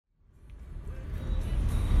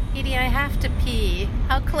Edie, I have to pee.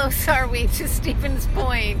 How close are we to Stevens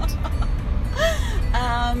Point?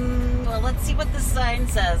 Well, let's see what the sign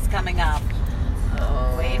says coming up.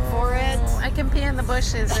 Oh, wait for it. I can pee in the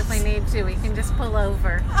bushes if we need to. We can just pull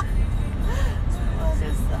over. What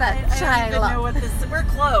is that? I chai don't even know what this. We're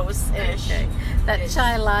close-ish. Okay. That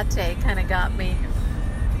chai latte kind of got me.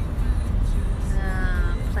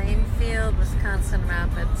 Plainfield, Wisconsin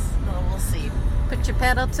Rapids. Well, we'll see. Put your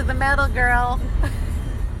pedal to the metal, girl.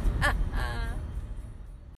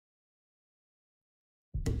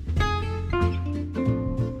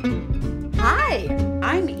 Hi,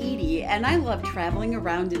 I'm Edie, and I love traveling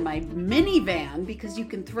around in my minivan because you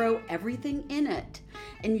can throw everything in it,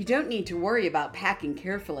 and you don't need to worry about packing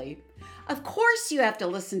carefully. Of course, you have to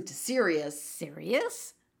listen to Sirius.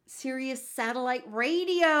 Serious? Sirius satellite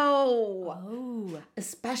radio. Oh.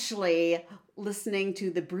 Especially listening to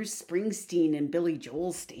the Bruce Springsteen and Billy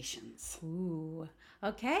Joel stations. Ooh.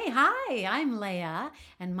 Okay, hi, I'm Leia,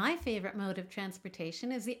 and my favorite mode of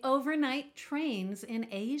transportation is the overnight trains in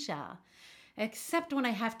Asia. Except when I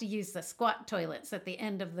have to use the squat toilets at the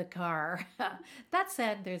end of the car. That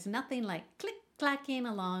said, there's nothing like click-clacking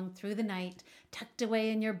along through the night, tucked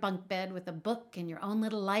away in your bunk bed with a book and your own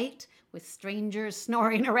little light, with strangers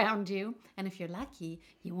snoring around you. And if you're lucky,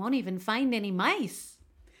 you won't even find any mice.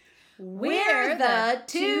 We're the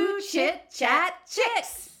two Chit-Chat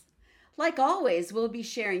Chicks. Like always, we'll be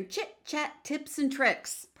sharing chit-chat tips and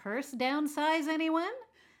tricks. Purse downsize, anyone?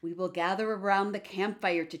 We will gather around the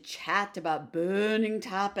campfire to chat about burning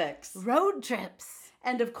topics. Road trips.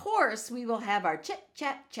 And of course, we will have our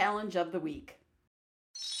chit-chat challenge of the week.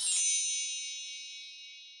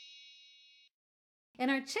 In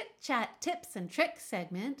our chit-chat tips and tricks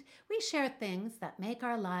segment, we share things that make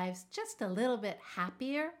our lives just a little bit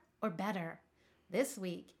happier or better. This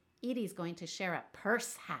week, Edie's going to share a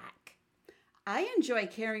purse hack. I enjoy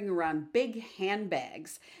carrying around big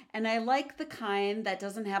handbags, and I like the kind that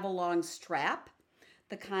doesn't have a long strap,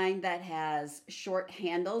 the kind that has short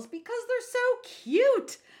handles because they're so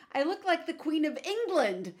cute. I look like the Queen of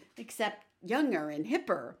England, except younger and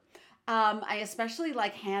hipper. I especially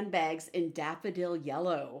like handbags in daffodil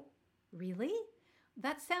yellow. Really?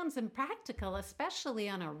 That sounds impractical, especially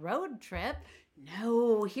on a road trip.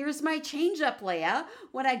 No, here's my change up, Leia.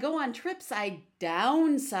 When I go on trips, I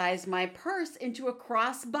downsize my purse into a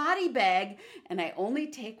crossbody bag, and I only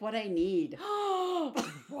take what I need.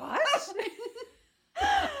 What?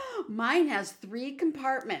 Mine has 3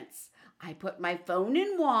 compartments. I put my phone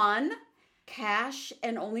in one, cash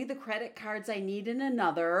and only the credit cards I need in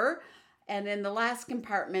another, and in the last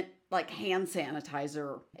compartment, like hand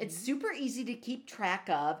sanitizer. It's super easy to keep track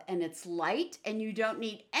of, and it's light, and you don't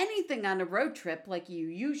need anything on a road trip like you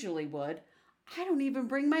usually would. I don't even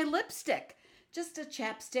bring my lipstick, just a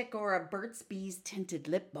chapstick or a Burt's Bees tinted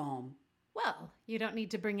lip balm. Well, you don't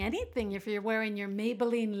need to bring anything if you're wearing your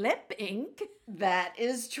Maybelline lip ink. That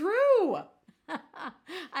is true.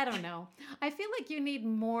 I don't know. I feel like you need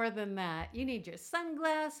more than that. You need your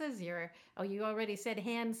sunglasses, you already said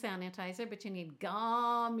hand sanitizer, but you need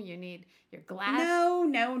gum, you need your glass.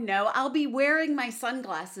 No. I'll be wearing my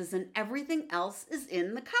sunglasses and everything else is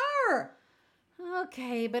in the car.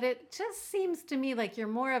 Okay, but it just seems to me like you're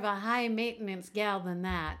more of a high maintenance gal than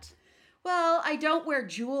that. Well, I don't wear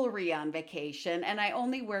jewelry on vacation, and I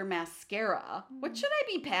only wear mascara. What should I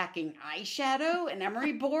be packing? Eyeshadow, an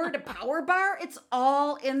emery board, a power bar? It's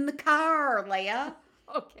all in the car, Leia.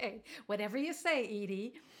 Okay, whatever you say,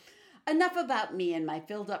 Edie. Enough about me and my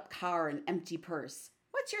filled-up car and empty purse.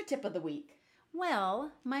 What's your tip of the week?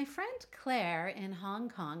 Well, my friend Claire in Hong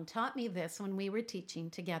Kong taught me this when we were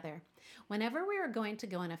teaching together. Whenever we were going to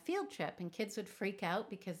go on a field trip and kids would freak out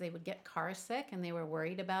because they would get car sick and they were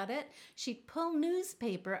worried about it, she'd pull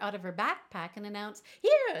newspaper out of her backpack and announce,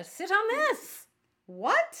 "Here, sit on this."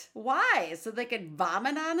 What? Why? So they could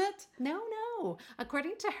vomit on it? No.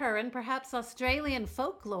 According to her and perhaps Australian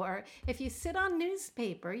folklore, if you sit on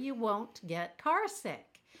newspaper, you won't get car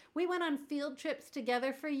sick. We went on field trips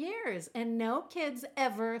together for years, and no kids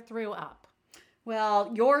ever threw up.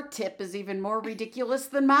 Well, your tip is even more ridiculous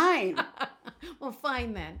than mine. Well,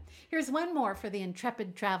 fine then. Here's one more for the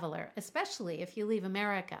intrepid traveler, especially if you leave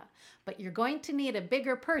America. But you're going to need a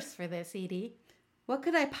bigger purse for this, Edie. What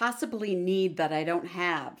could I possibly need that I don't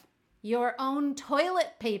have? Your own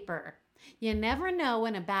toilet paper. You never know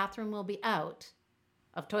when a bathroom will be out.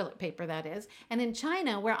 Of toilet paper, that is. And in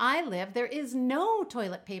China, where I live, there is no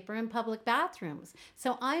toilet paper in public bathrooms.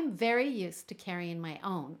 So I'm very used to carrying my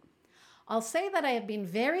own. I'll say that I have been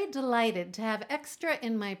very delighted to have extra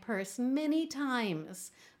in my purse many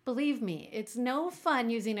times. Believe me, it's no fun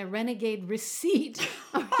using a renegade receipt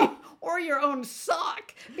or your own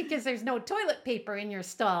sock Because there's no toilet paper in your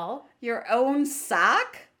stall. Your own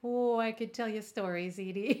sock? Oh, I could tell you stories,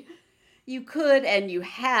 Edie. You could and you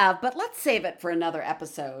have, but let's save it for another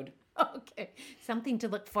episode. Okay, something to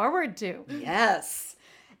look forward to. Yes.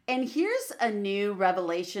 And here's a new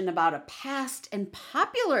revelation about a past and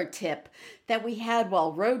popular tip that we had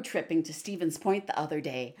while road tripping to Stevens Point the other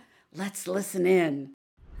day. Let's listen in.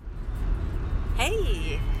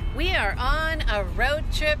 Hey, we are on a road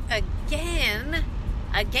trip again.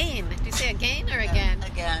 Again. Do you say again or again?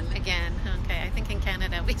 Again. Again. Okay, I think in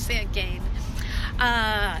Canada we say again.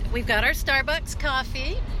 We've got our Starbucks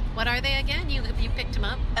coffee. What are they again? You picked them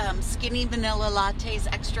up? Skinny vanilla lattes,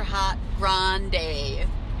 extra hot, grande.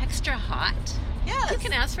 Extra hot? Yes. You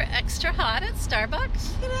can ask for extra hot at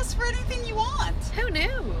Starbucks? You can ask for anything you want. Who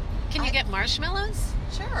knew? Can you get marshmallows?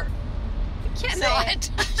 Sure. You cannot.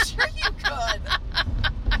 Sure you could.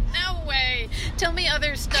 No way. Tell me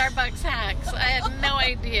other Starbucks hacks. I had no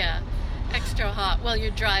idea. Extra hot while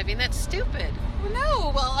you're driving. That's stupid.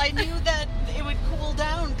 No, well, I knew that it would cool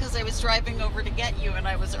down because I was driving over to get you, and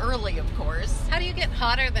I was early, of course. How do you get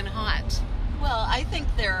hotter than hot? Well, I think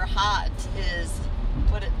their hot is,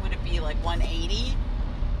 would it be like 180?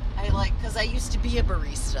 Because I used to be a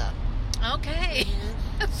barista. Okay,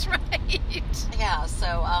 that's right. Yeah,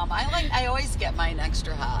 so I always get mine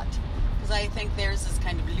extra hot because I think theirs is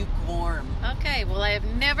kind of lukewarm. Okay, well, I have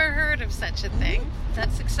never heard of such a thing.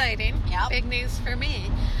 That's exciting. Yep. Big news for me.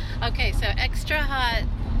 Okay, so extra hot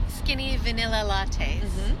skinny vanilla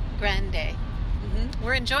lattes, grande.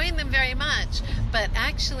 We're enjoying them very much, but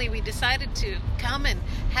actually we decided to come and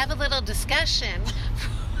have a little discussion.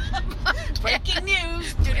 Breaking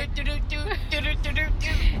news.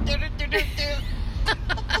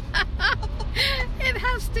 It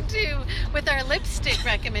has to do with our lipstick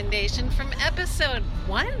recommendation from episode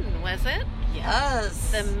 1, was it?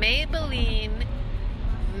 Yes. The Maybelline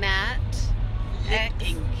Matte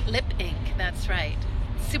Lip Ink, that's right.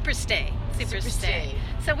 Super Stay.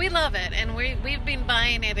 So we love it, and we've been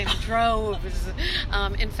buying it in droves.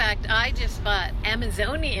 In fact, I just bought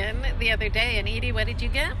Amazonian the other day. And Edie, what did you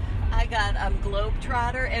get? I got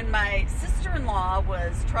Globetrotter, and my sister-in-law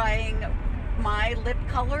was trying my lip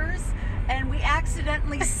colors, and we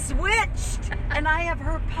accidentally switched. And I have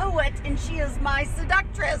her Poet, and she is my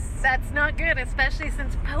Seductress. That's not good, especially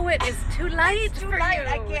since Poet is too light for you.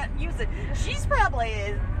 I can't use it. She's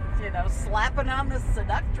probably, slapping on the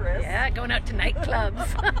Seductress. Yeah, going out to nightclubs.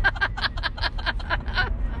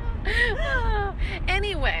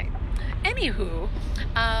 Anywho,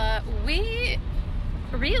 we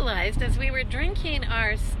realized as we were drinking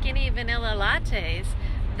our skinny vanilla lattes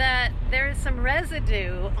that there is some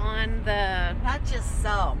residue on the... Not just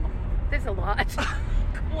some. There's a lot.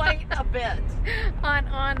 Quite a bit.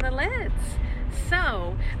 on the lids.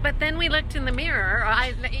 So, but then we looked in the mirror.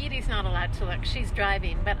 Edie's not allowed to look. She's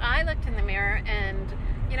driving. But I looked in the mirror and,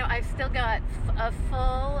 I've still got a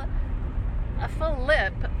full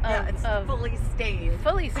lip it's fully stained.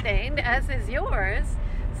 Fully stained, as is yours.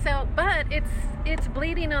 So, but it's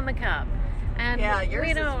bleeding on the cup. And yeah,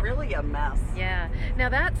 yours is really a mess. Yeah. Now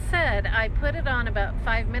that said, I put it on about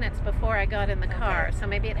 5 minutes before I got in the car, so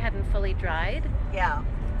maybe it hadn't fully dried. Yeah.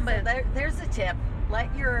 But so there's a tip.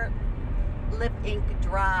 Let your lip ink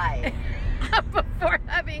dry before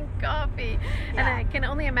having coffee. Yeah. And I can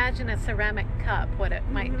only imagine a ceramic cup, what it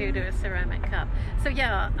might do to a ceramic cup. So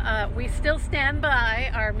yeah, we still stand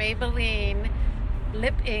by our Maybelline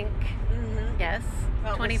lip ink. Yes.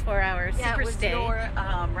 Well, 24 hours. Yeah, Super it was Stay. your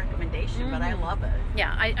recommendation, but I love it.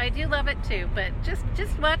 Yeah, I do love it too. But just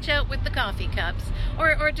watch out with the coffee cups,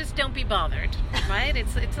 or just don't be bothered. Right?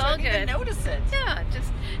 It's all good. Don't even notice it. Yeah,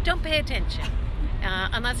 just don't pay attention.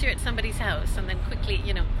 Unless you're at somebody's house, and then quickly,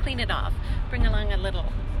 clean it off. Bring along a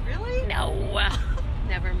little. Really? No.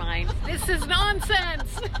 Never mind. This is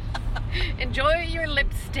nonsense. Enjoy your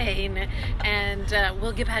lip stain, and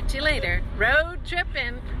we'll get back to you later. Road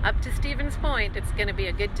tripping up to Stevens Point. It's going to be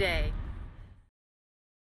a good day.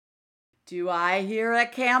 Do I hear a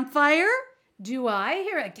campfire? Do I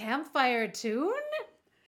hear a campfire tune?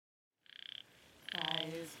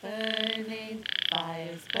 Fire's burning,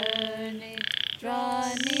 draw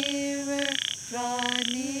nearer,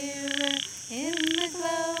 in the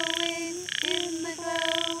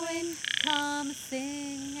glowing, come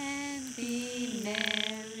sing and be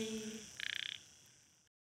merry.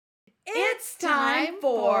 It's time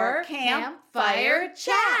for Campfire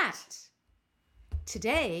Chat.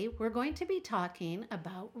 Today, we're going to be talking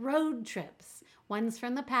about road trips. Ones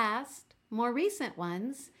from the past, more recent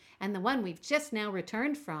ones, and the one we've just now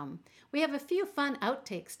returned from. We have a few fun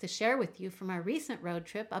outtakes to share with you from our recent road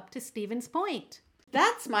trip up to Stevens Point.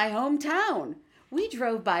 That's my hometown. We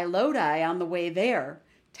drove by Lodi on the way there.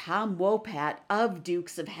 Tom Wopat of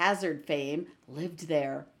Dukes of Hazzard fame lived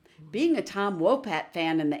there. Being a Tom Wopat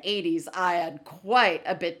fan in the 80s, I had quite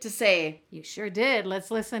a bit to say. You sure did.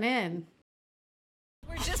 Let's listen in.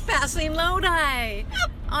 We're just passing Lodi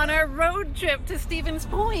on our road trip to Stevens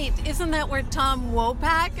Point. Isn't that where Tom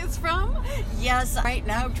Wopak is from? Yes, right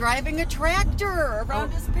now driving a tractor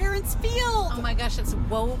around his parents' field. Oh my gosh, it's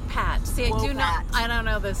Wopat. See, I don't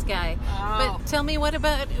know this guy. Oh. But tell me, what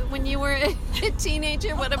about when you were a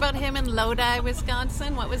teenager? What about him in Lodi,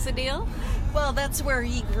 Wisconsin? What was the deal? Well, that's where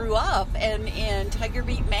he grew up. And in Tiger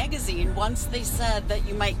Beat magazine, once they said that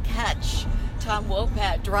you might catch Tom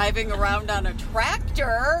Wopat driving around on a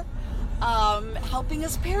tractor, helping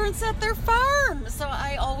his parents at their farm. So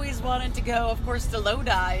I always wanted to go, of course, to Lodi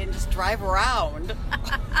and just drive around.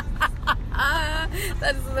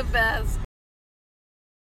 That's the best.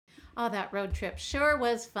 Oh, that road trip sure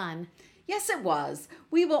was fun. Yes, it was.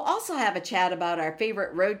 We will also have a chat about our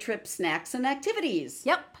favorite road trip snacks and activities.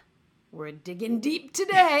 Yep. We're digging deep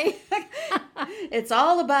today. It's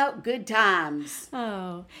all about good times.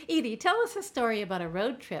 Oh, Edie, tell us a story about a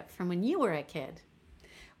road trip from when you were a kid.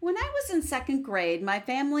 When I was in second grade, my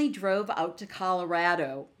family drove out to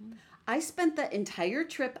Colorado. I spent the entire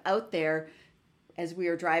trip out there as we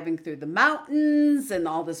were driving through the mountains and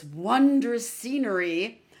all this wondrous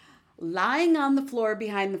scenery, lying on the floor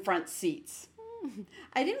behind the front seats.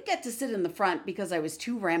 I didn't get to sit in the front because I was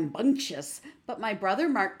too rambunctious, but my brother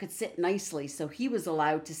Mark could sit nicely, so he was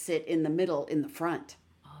allowed to sit in the middle in the front.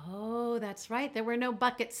 Oh, that's right. There were no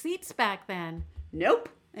bucket seats back then. Nope,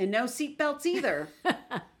 and no seatbelts either.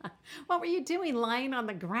 What were you doing lying on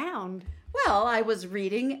the ground? Well, I was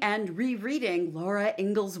reading and rereading Laura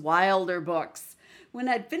Ingalls Wilder books. When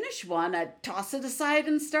I'd finish one, I'd toss it aside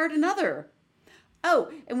and start another.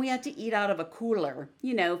 Oh, and we had to eat out of a cooler.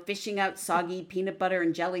 You know, fishing out soggy peanut butter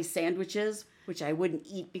and jelly sandwiches, which I wouldn't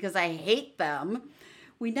eat because I hate them.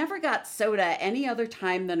 We never got soda any other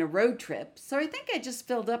time than a road trip, so I think I just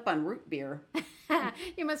filled up on root beer.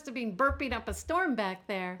 You must have been burping up a storm back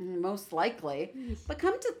there. Most likely. But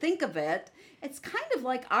come to think of it, it's kind of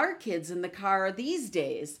like our kids in the car these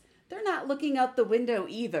days. They're not looking out the window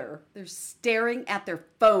either. They're staring at their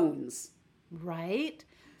phones. Right?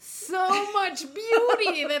 So much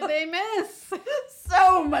beauty that they miss.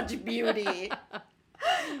 So much beauty.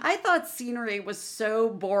 I thought scenery was so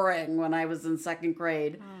boring when I was in second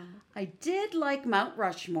grade. I did like Mount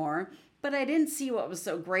Rushmore, but I didn't see what was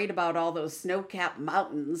so great about all those snow-capped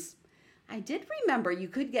mountains. I did remember you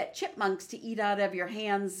could get chipmunks to eat out of your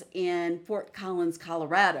hands in Fort Collins,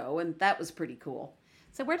 Colorado, and that was pretty cool.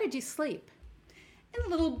 So where did you sleep? In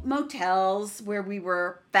little motels where we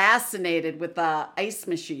were fascinated with the ice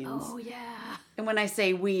machines. Oh, yeah. And when I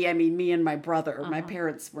say we, I mean me and my brother. My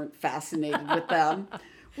parents weren't fascinated with them.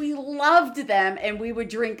 We loved them, and we would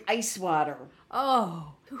drink ice water.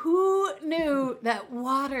 Oh, who knew that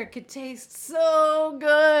water could taste so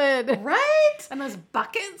good? Right? And those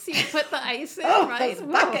buckets you put the ice in, Oh, right? those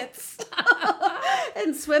buckets.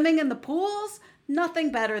 And swimming in the pools,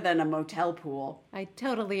 nothing better than a motel pool. I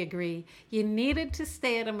totally agree. You needed to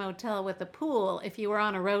stay at a motel with a pool if you were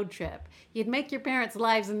on a road trip. You'd make your parents'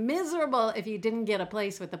 lives miserable if you didn't get a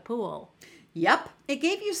place with a pool. Yep. It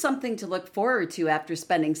gave you something to look forward to after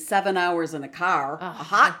spending 7 hours in a car, a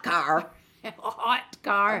hot car. A hot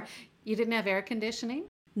car. You didn't have air conditioning?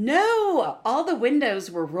 No, all the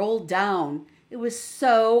windows were rolled down. It was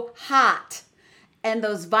so hot. And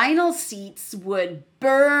those vinyl seats would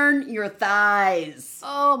burn your thighs.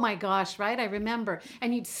 Oh my gosh, right? I remember.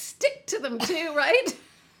 And you'd stick to them too, right?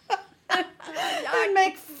 I'd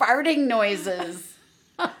make farting noises.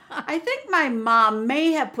 I think my mom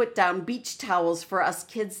may have put down beach towels for us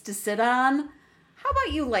kids to sit on. How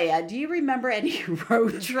about you, Leah? Do you remember any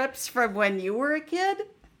road trips from when you were a kid?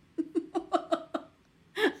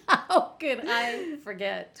 How could I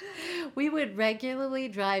forget? We would regularly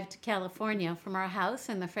drive to California from our house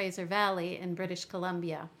in the Fraser Valley in British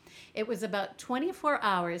Columbia. It was about 24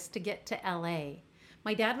 hours to get to LA.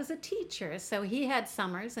 My dad was a teacher, so he had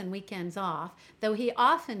summers and weekends off, though he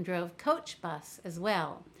often drove coach bus as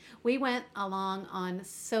well. We went along on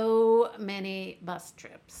so many bus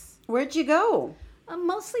trips. Where'd you go?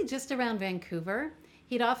 Mostly just around Vancouver.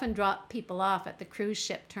 He'd often drop people off at the cruise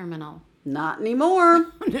ship terminal. Not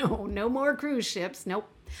anymore. No more cruise ships, nope.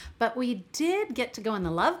 But we did get to go on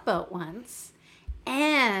the Love Boat once.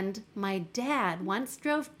 And my dad once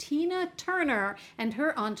drove Tina Turner and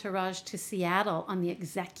her entourage to Seattle on the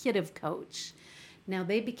executive coach. Now,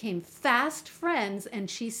 they became fast friends, and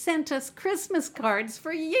she sent us Christmas cards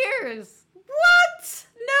for years. What?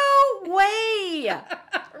 No way.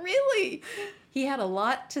 Really? He had a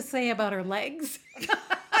lot to say about her legs.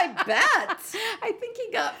 I bet. I think he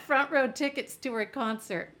got front row tickets to her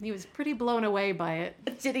concert. He was pretty blown away by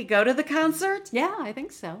it. Did he go to the concert? Yeah, I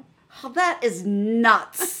think so. Oh, that is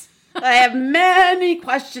nuts. I have many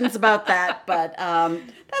questions about that, but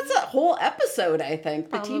that's a whole episode, I think.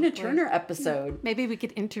 The Tina Probably. Turner episode. Maybe we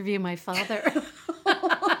could interview my father.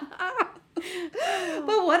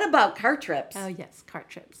 But what about car trips? Oh, yes, car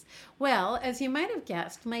trips. Well, as you might have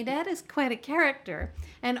guessed, my dad is quite a character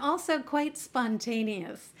and also quite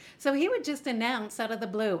spontaneous. So he would just announce out of the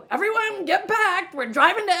blue, "Everyone get packed, we're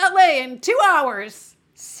driving to LA in 2 hours."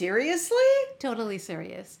 Seriously? Totally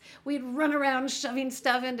serious. We'd run around shoving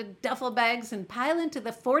stuff into duffel bags and pile into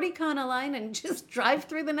the 40 Econoline and just drive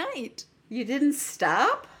through the night. You didn't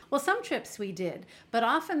stop? Well, some trips we did, but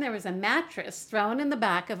often there was a mattress thrown in the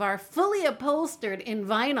back of our fully upholstered in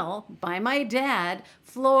vinyl by my dad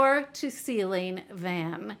floor to ceiling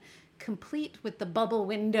van, complete with the bubble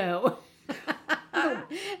window. And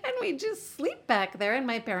we'd just sleep back there and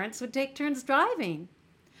my parents would take turns driving.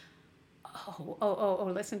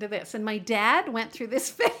 Oh, listen to this. And my dad went through this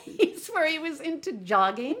phase where he was into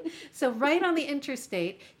jogging. So right on the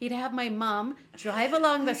interstate, he'd have my mom drive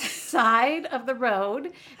along the side of the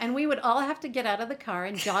road, and we would all have to get out of the car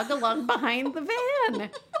and jog along behind the van.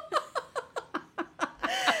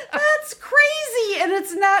 That's crazy, and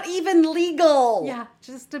it's not even legal. Yeah,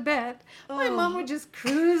 just a bit. My mom would just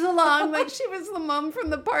cruise along like she was the mom from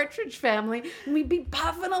the Partridge Family, and we'd be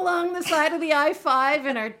puffing along the side of the I-5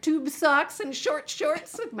 in our tube socks and short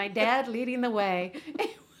shorts with my dad leading the way.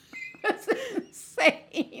 It was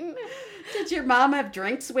insane. Did your mom have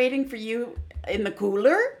drinks waiting for you in the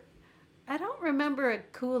cooler? I don't remember a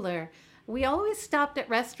cooler. We always stopped at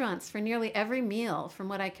restaurants for nearly every meal, from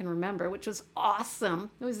what I can remember, which was awesome.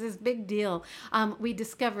 It was this big deal. We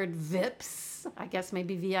discovered Vips, I guess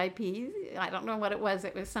maybe VIP. I don't know what it was.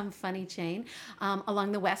 It was some funny chain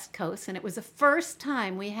along the West Coast. And it was the first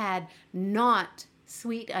time we had not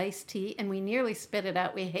sweet iced tea, and we nearly spit it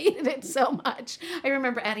out. We hated it so much. I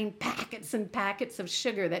remember adding packets and packets of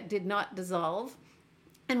sugar that did not dissolve.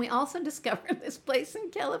 And we also discovered this place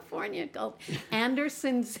in California called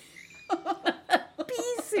Anderson's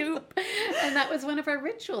Pea Soup. And that was one of our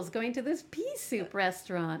rituals, going to this pea soup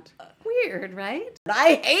restaurant. Weird, right?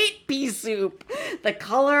 I hate pea soup. The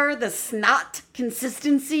color, the snot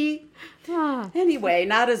consistency. Anyway,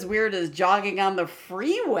 not as weird as jogging on the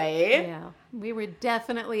freeway. Yeah, we were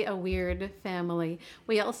definitely a weird family.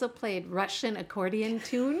 We also played Russian accordion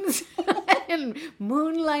tunes and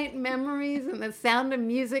Moonlight Memories and The Sound of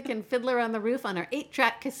Music and Fiddler on the Roof on our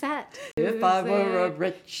 8-track cassette. If I were a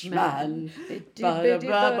rich man.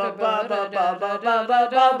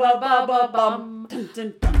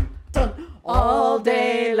 All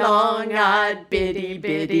day long I'd biddy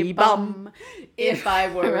biddy bum. If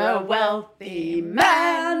I were a wealthy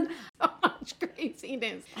man. So much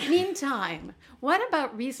craziness. Meantime, what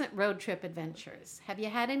about recent road trip adventures? Have you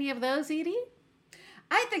had any of those, Edie?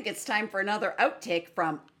 I think it's time for another outtake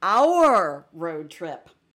from our road trip.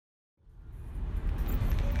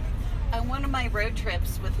 On one of my road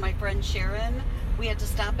trips with my friend Sharon, we had to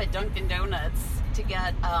stop at Dunkin' Donuts to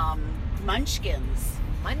get munchkins.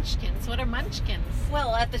 Munchkins? What are munchkins?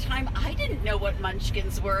 Well, at the time, I didn't know what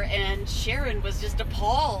munchkins were, and Sharon was just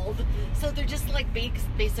appalled. So they're just like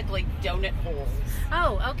basically donut holes.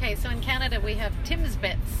 Oh, okay. So in Canada, we have Tim's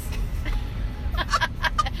Bits.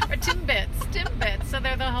 Or Timbits. So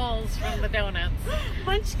they're the holes from the donuts.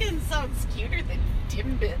 Munchkin sounds cuter than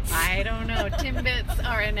Timbits. I don't know. Timbits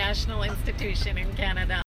are a national institution in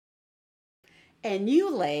Canada. And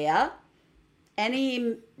you, Leia,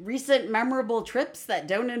 any recent memorable trips that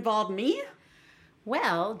don't involve me?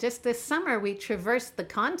 Well, just this summer, we traversed the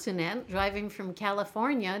continent, driving from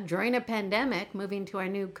California during a pandemic, moving to our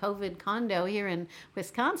new COVID condo here in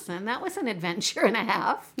Wisconsin. That was an adventure and a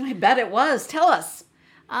half. I bet it was. Tell us.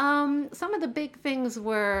 Some of the big things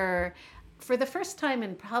were, for the first time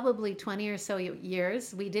in probably 20 or so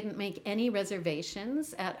years, we didn't make any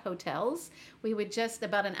reservations at hotels. We would just,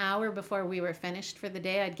 about an hour before we were finished for the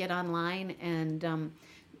day, I'd get online and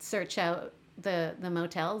search out the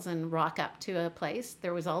motels and rock up to a place.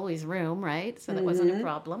 There was always room, right? So that wasn't a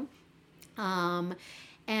problem.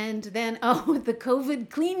 And then, the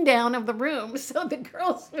COVID clean down of the room. So the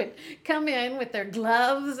girls would come in with their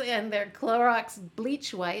gloves and their Clorox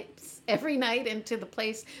bleach wipes every night into the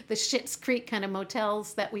place, the Schitt's Creek kind of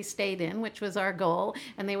motels that we stayed in, which was our goal.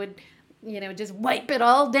 And they would, just wipe it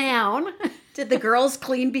all down. Did the girls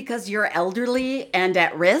clean because you're elderly and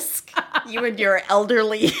at risk? You and your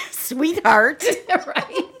elderly sweetheart.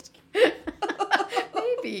 Right?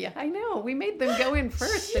 Really? I know. We made them go in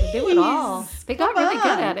first and do it all. They got really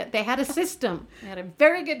good at it. They had a system. They had a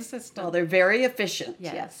very good system. Well, they're very efficient.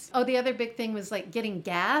 Yes. Oh, the other big thing was like getting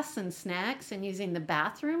gas and snacks and using the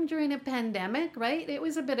bathroom during a pandemic, right? It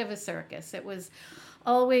was a bit of a circus. It was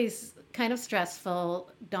always kind of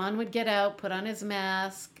stressful. Don would get out, put on his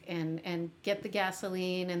mask, and get the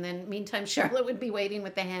gasoline. And then meantime, Charlotte would be waiting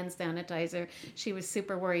with the hand sanitizer. She was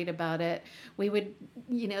super worried about it. We would,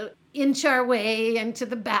 inch our way into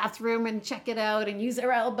the bathroom and check it out and use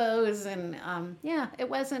our elbows. And it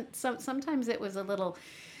wasn't, sometimes it was a little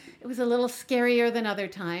scarier than other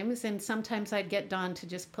times. And sometimes I'd get Don to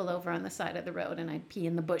just pull over on the side of the road and I'd pee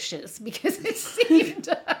in the bushes because it seemed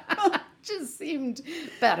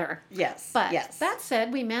better. Yes. But yes. That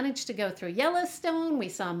said, we managed to go through Yellowstone, we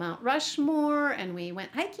saw Mount Rushmore, and we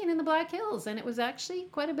went hiking in the Black Hills, and it was actually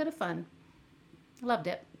quite a bit of fun. Loved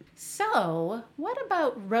it. So, what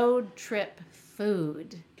about road trip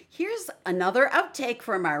food? Here's another outtake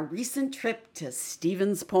from our recent trip to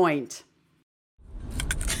Stevens Point.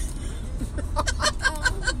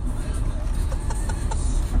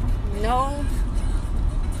 No,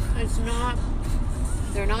 it's not.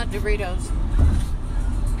 They're not Doritos.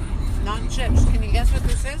 Not chips. Can you guess what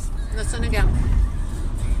this is? Listen again.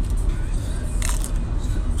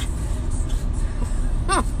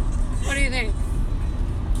 Huh. What do you think?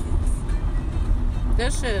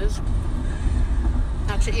 This is...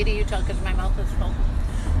 Actually, Edie, you talk because my mouth is full.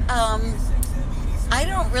 I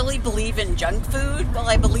don't really believe in junk food. Well,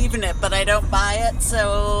 I believe in it, but I don't buy it.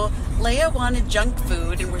 So Leah wanted junk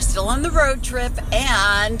food, and we're still on the road trip,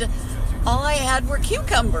 and all I had were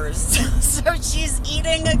cucumbers. So she's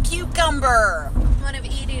eating a cucumber. One of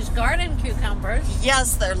Edie's garden cucumbers.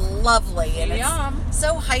 Yes, they're lovely. And Yum. It's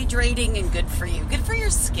so hydrating and good for you. Good for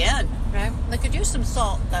your skin. Right? They could use some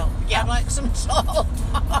salt, though. Yeah. I'd like some salt.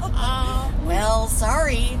 Well,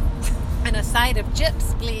 sorry. And a side of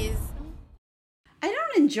chips, please. I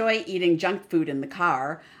don't enjoy eating junk food in the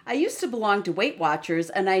car. I used to belong to Weight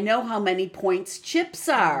Watchers, and I know how many points chips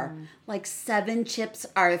are. Like 7 chips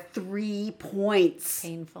are 3 points.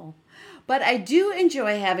 Painful. But I do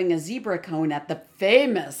enjoy having a zebra cone at the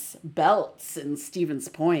famous Belts in Stevens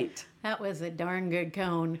Point. That was a darn good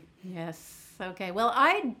cone. Yes. Okay. Well,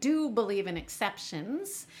 I do believe in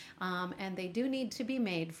exceptions, and they do need to be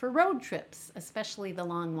made for road trips, especially the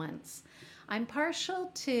long ones. I'm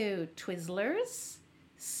partial to Twizzlers,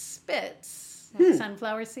 Spits,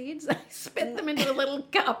 sunflower seeds. I spit them into a little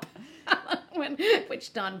cup,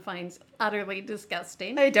 which Don finds utterly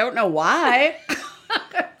disgusting. I don't know why.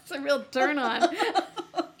 It's a real turn on.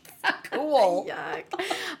 Cool.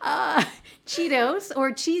 Yuck. Cheetos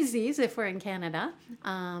or Cheesies if we're in Canada.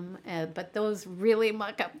 But those really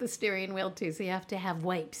muck up the steering wheel too, so you have to have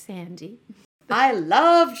wipes handy. I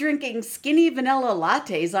love drinking skinny vanilla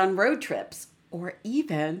lattes on road trips, or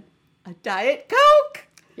even a Diet Coke.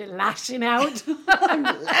 You're lashing out. I'm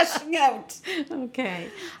lashing out. Okay.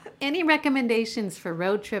 Any recommendations for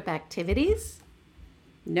road trip activities?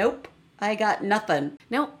 Nope, I got nothing.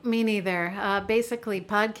 Nope, me neither. Basically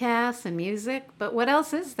podcasts and music, but what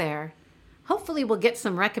else is there? Hopefully we'll get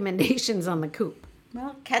some recommendations on the Coop.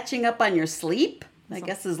 Well, catching up on your sleep? I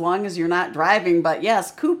guess as long as you're not driving, but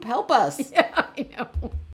yes, Coop, help us. Yeah, I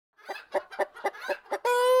know.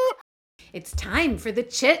 It's time for the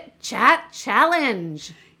Chit Chat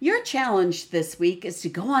Challenge. Your challenge this week is to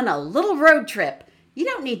go on a little road trip. You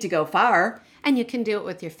don't need to go far. And you can do it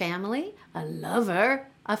with your family, a lover,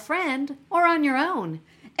 a friend, or on your own.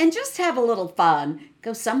 And just have a little fun.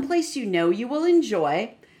 Go someplace you know you will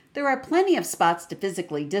enjoy. There are plenty of spots to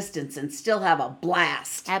physically distance and still have a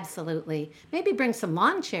blast. Absolutely. Maybe bring some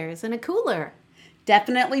lawn chairs and a cooler.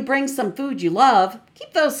 Definitely bring some food you love.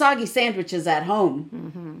 Keep those soggy sandwiches at home.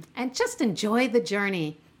 Mm-hmm. And just enjoy the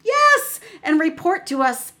journey. Yes! And report to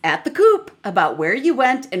us at the Coop about where you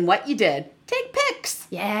went and what you did. Take pics.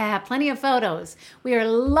 Yeah, plenty of photos. We are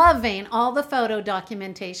loving all the photo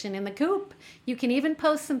documentation in the Coop. You can even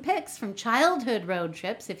post some pics from childhood road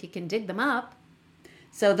trips if you can dig them up.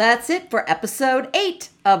 So that's it for episode 8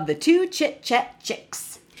 of the Two Chit Chat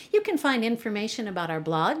Chicks. You can find information about our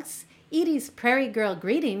blogs, Edie's Prairie Girl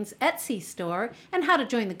Greetings Etsy store, and how to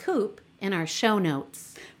join the Coop in our show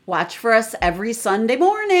notes. Watch for us every Sunday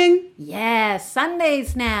morning. Yes,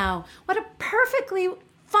 Sundays now. What a perfectly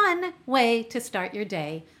fun way to start your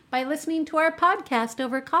day by listening to our podcast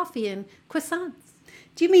over coffee and croissants.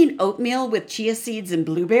 Do you mean oatmeal with chia seeds and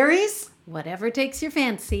blueberries? Whatever takes your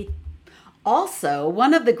fancy. Also,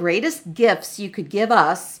 one of the greatest gifts you could give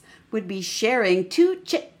us would be sharing Two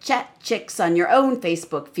Chit Chat Chicks on your own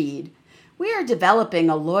Facebook feed. We are developing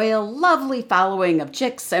a loyal, lovely following of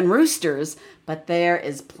chicks and roosters, but there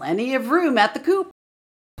is plenty of room at the coop.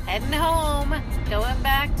 Heading home, going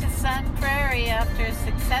back to Sun Prairie after a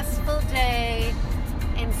successful day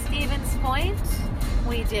in Stevens Point.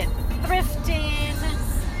 We did thrifting,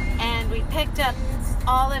 and we picked up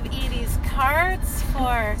all of Edie's cards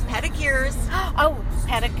for pedicures. Oh,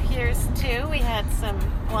 pedicures too. We had some,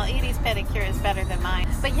 well, Edie's pedicure is better than mine.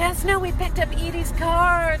 But yes, no, we picked up Edie's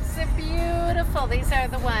cards. They're beautiful. These are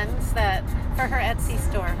the ones that, for her Etsy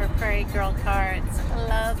store, her Prairie Girl cards.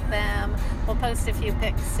 Love them. We'll post a few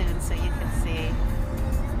pics soon so you can see.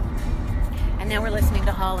 And now we're listening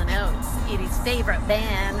to Hall & Oates, Edie's favorite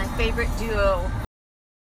band, my favorite duo.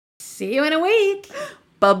 See you in a week.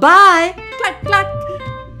 Bye-bye.